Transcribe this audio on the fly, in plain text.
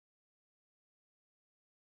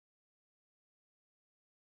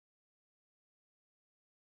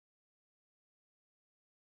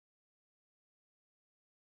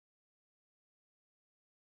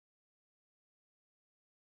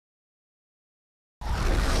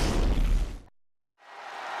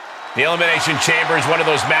The Elimination Chamber is one of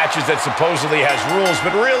those matches that supposedly has rules,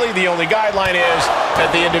 but really the only guideline is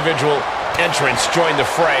that the individual entrants join the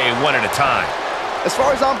fray one at a time. As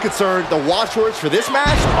far as I'm concerned, the watchwords for this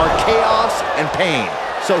match are chaos and pain.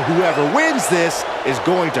 So whoever wins this is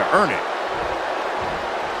going to earn it.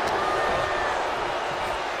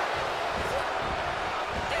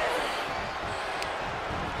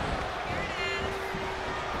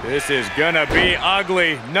 This is gonna be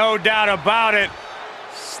ugly, no doubt about it.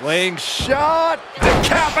 Slingshot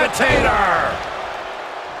decapitator!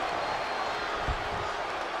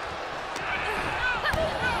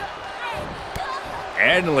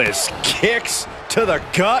 Endless kicks to the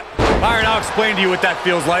gut. Byron, I'll explain to you what that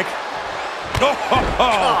feels like. Oh,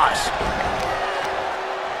 Gosh!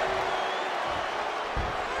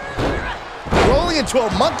 Rolling into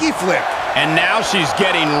a monkey flip. And now she's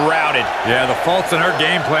getting routed. Yeah, the faults in her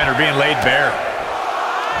game plan are being laid bare.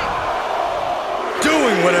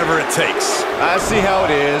 Doing whatever it takes. I see how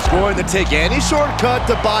it is. Going to take any shortcut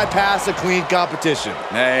to bypass a clean competition.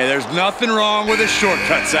 Hey, there's nothing wrong with a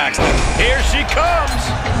shortcut, Saxton. Here she comes.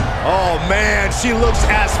 Oh, man, she looks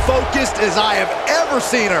as focused as I have ever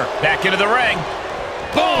seen her. Back into the ring.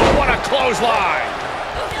 Boom, what a clothesline.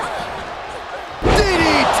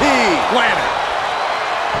 DDT! Landed.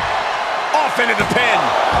 Off into the pin.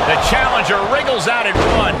 The challenger wriggles out in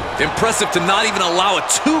one. Impressive to not even allow a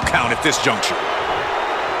 2 count at this juncture.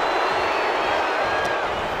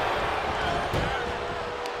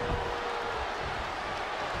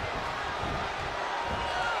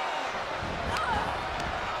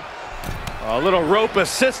 A little rope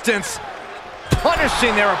assistance,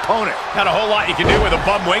 punishing their opponent. Not a whole lot you can do with a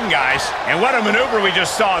bum wing, guys. And what a maneuver we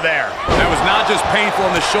just saw there. That was not just painful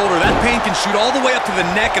on the shoulder. That pain can shoot all the way up to the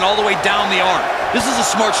neck and all the way down the arm. This is a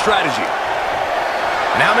smart strategy.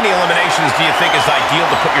 And how many eliminations do you think is ideal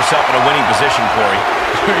to put yourself in a winning position, Corey?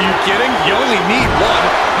 Are you kidding? You only need one.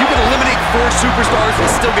 You can eliminate 4 superstars and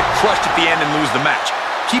still get crushed at the end and lose the match.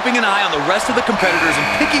 Keeping an eye on the rest of the competitors and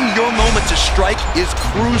picking your moment to strike is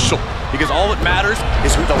crucial, because all that matters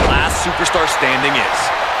is who the last superstar standing is.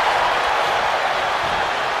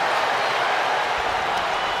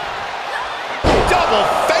 Double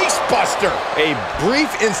face buster! A brief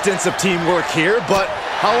instance of teamwork here, but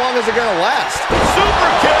how long is it going to last?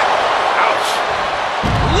 Super kick! Ouch!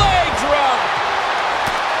 Leg drop!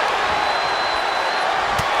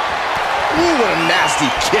 Ooh, what a nasty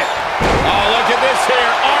kick. Oh, look at this here.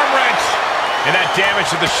 Arm wrench! And that damage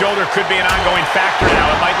to the shoulder could be an ongoing factor now.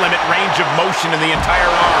 It might limit range of motion in the entire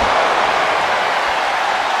arm.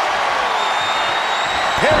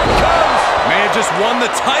 Here it comes! May have just won the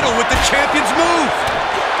title with the champion's move.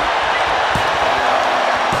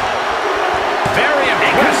 Very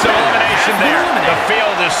impressive elimination there. The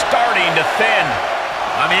field is starting to thin.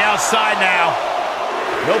 On the outside now.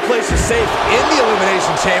 No place is safe in the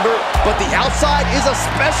Elimination Chamber, but the outside is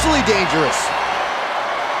especially dangerous.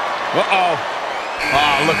 Uh-oh.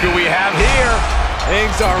 Oh, look who we have here.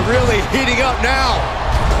 Things are really heating up now.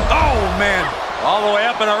 Oh, man. All the way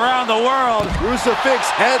up and around the world. Crucifix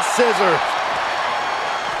head scissor.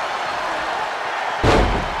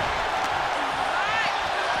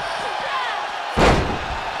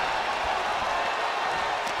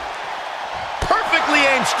 Perfectly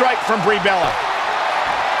aimed strike from Brie Bella.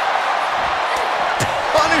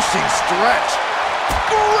 Punishing stretch.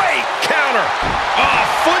 Great counter. Oh,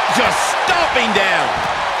 foot just stomping down.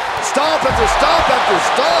 Stomp after stomp after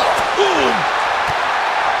stomp. Boom.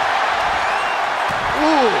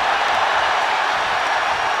 Ooh.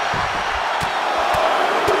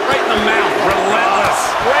 Right in the mouth. Relentless.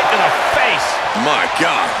 Right in the face. My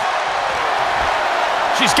God.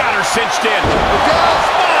 She's got her cinched in.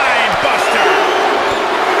 Spine buster.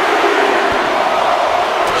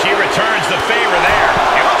 She returns the favor there.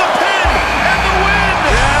 And with the pin and the win.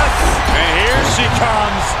 Yes. And here she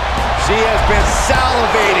comes. She has been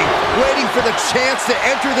salivating, waiting for the chance to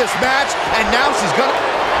enter this match, and now she's gonna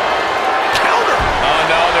counter. Oh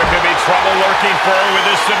no, there could be trouble lurking for her with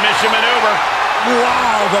this submission maneuver.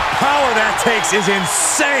 Wow, the power that takes is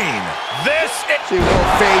insane. She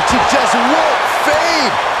won't fade. She just won't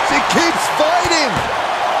fade. She keeps fighting.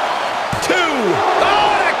 2.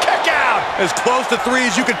 Oh, and a kick out. As close to 3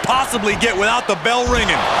 as you could possibly get without the bell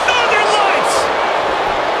ringing. Northern Lights.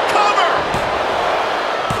 Cover.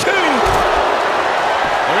 2.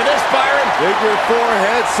 Look at this, Byron. Figure 4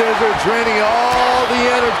 head scissor, draining all the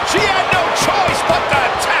energy. She had no choice but to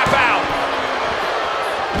tap out.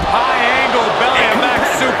 High angle belly and back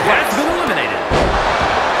suplex. Has been eliminated.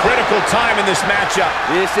 Critical time in this matchup.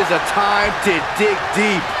 This is a time to dig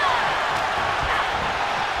deep.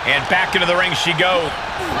 And back into the ring she goes.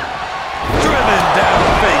 Through driven down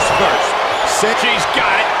face first. She's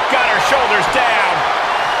got it. Got her shoulders down.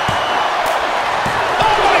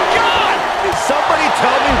 Oh, my God! Can somebody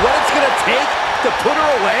tell me what it's going to take to put her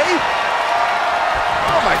away?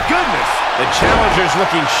 Oh, my goodness. The challenger's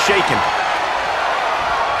looking shaken.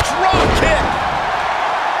 Drop kick.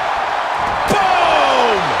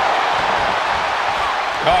 Boom!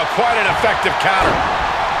 Oh, quite an effective counter.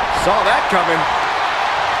 Saw that coming.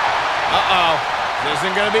 Uh-oh. This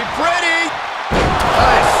isn't going to be pretty.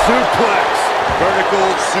 Nice suplex. Vertical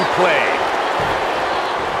suplex.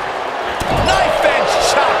 Knife edge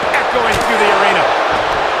chop echoing through the arena.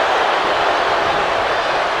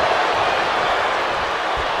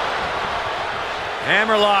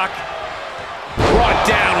 Hammerlock. Brought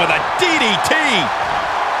down with a DDT.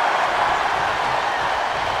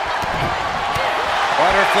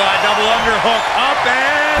 Butterfly double underhook. Up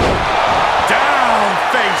and down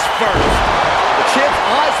face first. The champ's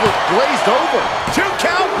eyes look glazed over. 2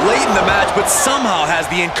 count. Late in the match, but somehow has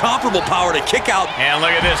the incomparable power to kick out. And look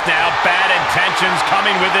at this now. Bad intentions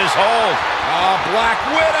coming with this hold. Black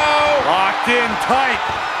Widow. Locked in tight.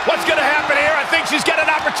 What's going to happen here? I think she's got an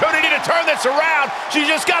opportunity to turn this around. She's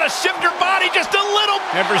just got to shift her body just a little.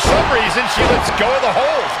 And for some reason, she lets go of the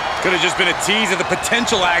hold. Could have just been a tease of the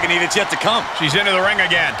potential agony that's yet to come. She's into the ring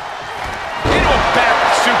again. Into a back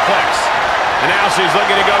suplex. And now she's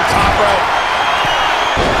looking to go top rope.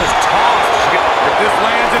 Just tossed. If this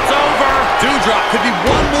lands, it's over. Doudrop could be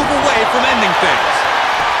one move away from ending things.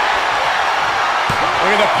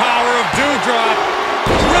 Look at the power of Doudrop.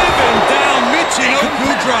 Driven down Mickie.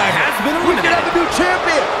 Doudrop has been We can have a new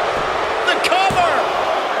champion. The cover.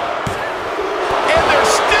 And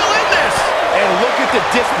they're still in this. And look at the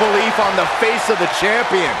disbelief on the face of the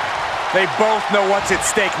champion. They both know what's at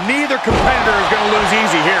stake. Neither competitor is going to lose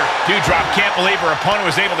easy here. Doudrop can't believe her opponent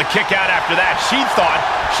was able to kick out after that. She thought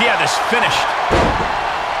she had this finished.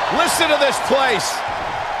 Listen to this place.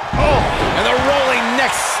 Oh, and the rolling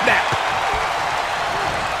neck snap.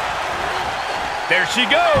 There she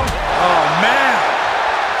goes. Oh, man.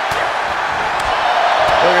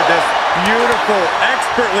 Look at this beautiful,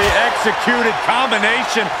 expertly executed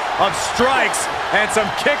combination of strikes and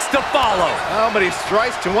some kicks to follow. How many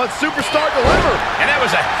strikes can one superstar deliver? And that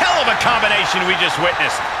was a hell of a combination we just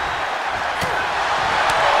witnessed.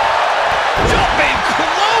 Jumping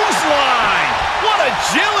clothesline. What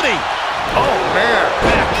agility. Oh, man.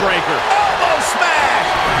 Backbreaker. Elbow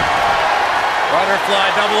smash. Butterfly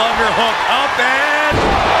double underhook. Up and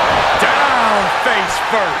down face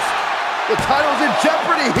first. The title's in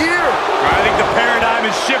jeopardy here. I think the paradigm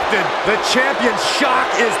has shifted. The champion's shock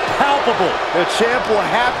is palpable. The champ will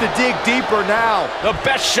have to dig deeper now. The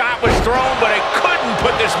best shot was thrown, but it couldn't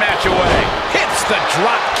put this match away. Hits the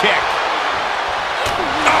drop kick.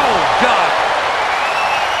 Oh, God.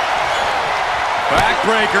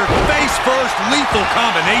 Backbreaker, face first, lethal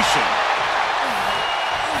combination.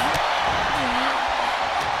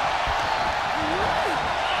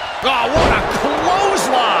 Oh, what a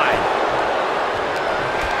clothesline.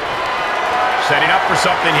 Setting up for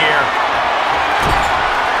something here.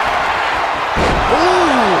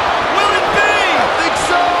 Ooh. Will it be? I think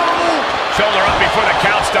so. Shoulder up before the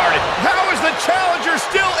count started. How is the challenger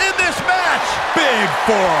still in this match? Big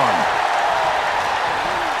forearm.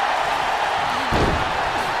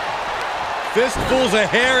 Fistfuls of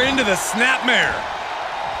hair into the snapmare.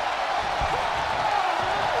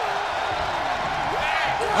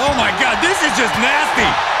 Oh my God, this is just nasty.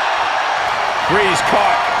 Brie's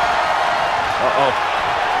caught. Uh-oh.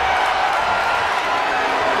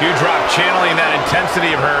 Doudrop channeling that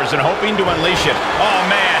intensity of hers and hoping to unleash it. Oh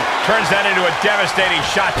man, turns that into a devastating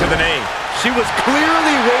shot to the knee. She was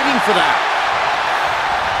clearly waiting for that.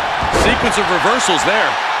 Sequence of reversals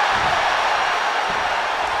there.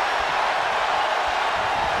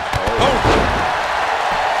 Oh.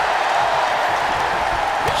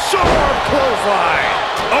 Sharp clothesline.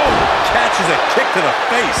 Oh, catches a kick to the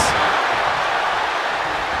face.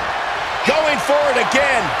 Going for it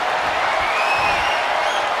again.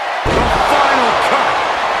 Final cut.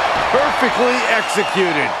 Perfectly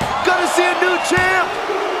executed. Gonna see a new champ.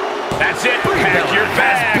 That's it. Pack your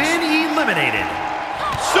bags. Been eliminated.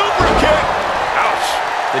 Super kick. Ouch.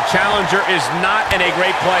 The challenger is not in a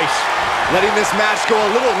great place. Letting this match go a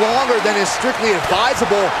little longer than is strictly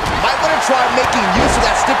advisable. Might want to try making use of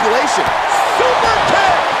that stipulation. Super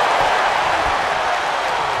kick.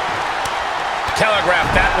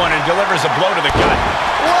 Telegraphed that one and delivers a blow to the gut.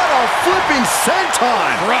 What a flipping senton.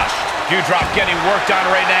 Crushed. Doudrop getting worked on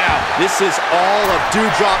right now. This is all of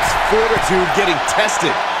Doudrop's fortitude getting tested.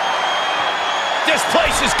 This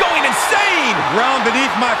place is going insane! The ground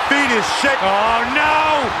beneath my feet is shaking. Oh,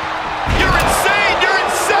 no! You're insane! You're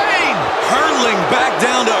insane! Hurtling back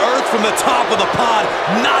down to earth from the top of the pod.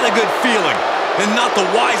 Not a good feeling. And not the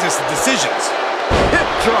wisest of decisions. Hip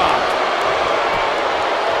drop.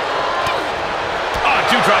 Oh,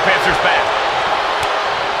 Doudrop answers back.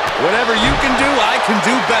 Whatever you can do, I can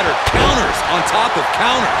do better. Counters on top of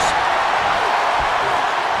counters.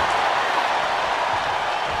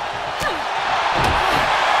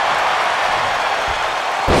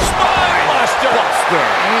 Spine buster.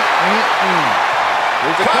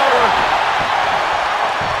 Here's the cover.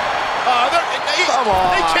 Come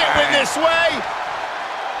on. They can't win this way.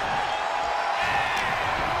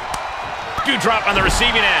 Doudrop on the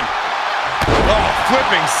receiving end. Oh,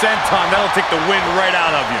 flipping senton. That'll take the wind right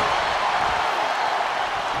out of you.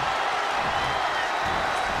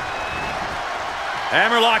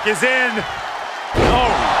 Hammerlock is in.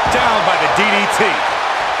 Oh, down by the DDT.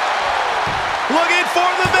 Looking for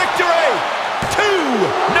the victory.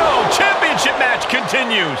 2-0 championship match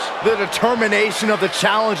continues. The determination of the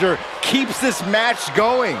challenger keeps this match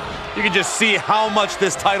going. You can just see how much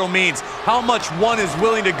this title means, how much one is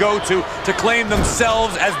willing to go to claim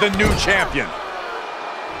themselves as the new champion.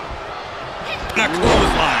 And a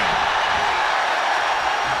clothesline.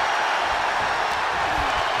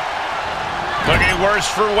 Looking worse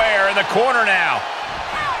for wear in the corner now.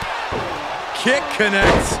 Kick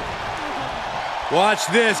connects. Watch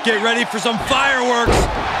this. Get ready for some fireworks.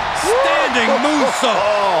 Standing moonsault.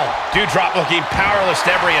 Oh. Doudrop looking powerless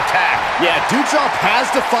to every attack. Yeah, Doudrop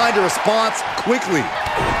has to find a response quickly.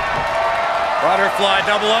 Butterfly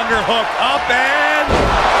double underhook. Up and...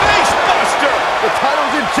 Face buster. The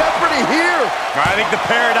title's in jeopardy here. I think the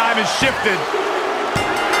paradigm has shifted.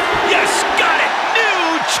 Yes, got it.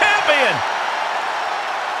 New champion.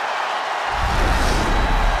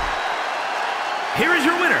 Here is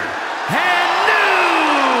your winner, and new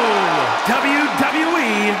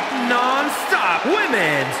WWE Non-Stop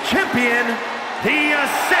Women's Champion, the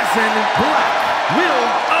Assassin Black Widow.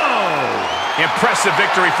 Impressive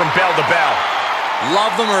victory from bell to bell.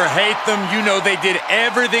 Love them or hate them, you know they did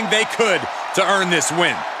everything they could to earn this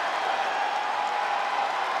win.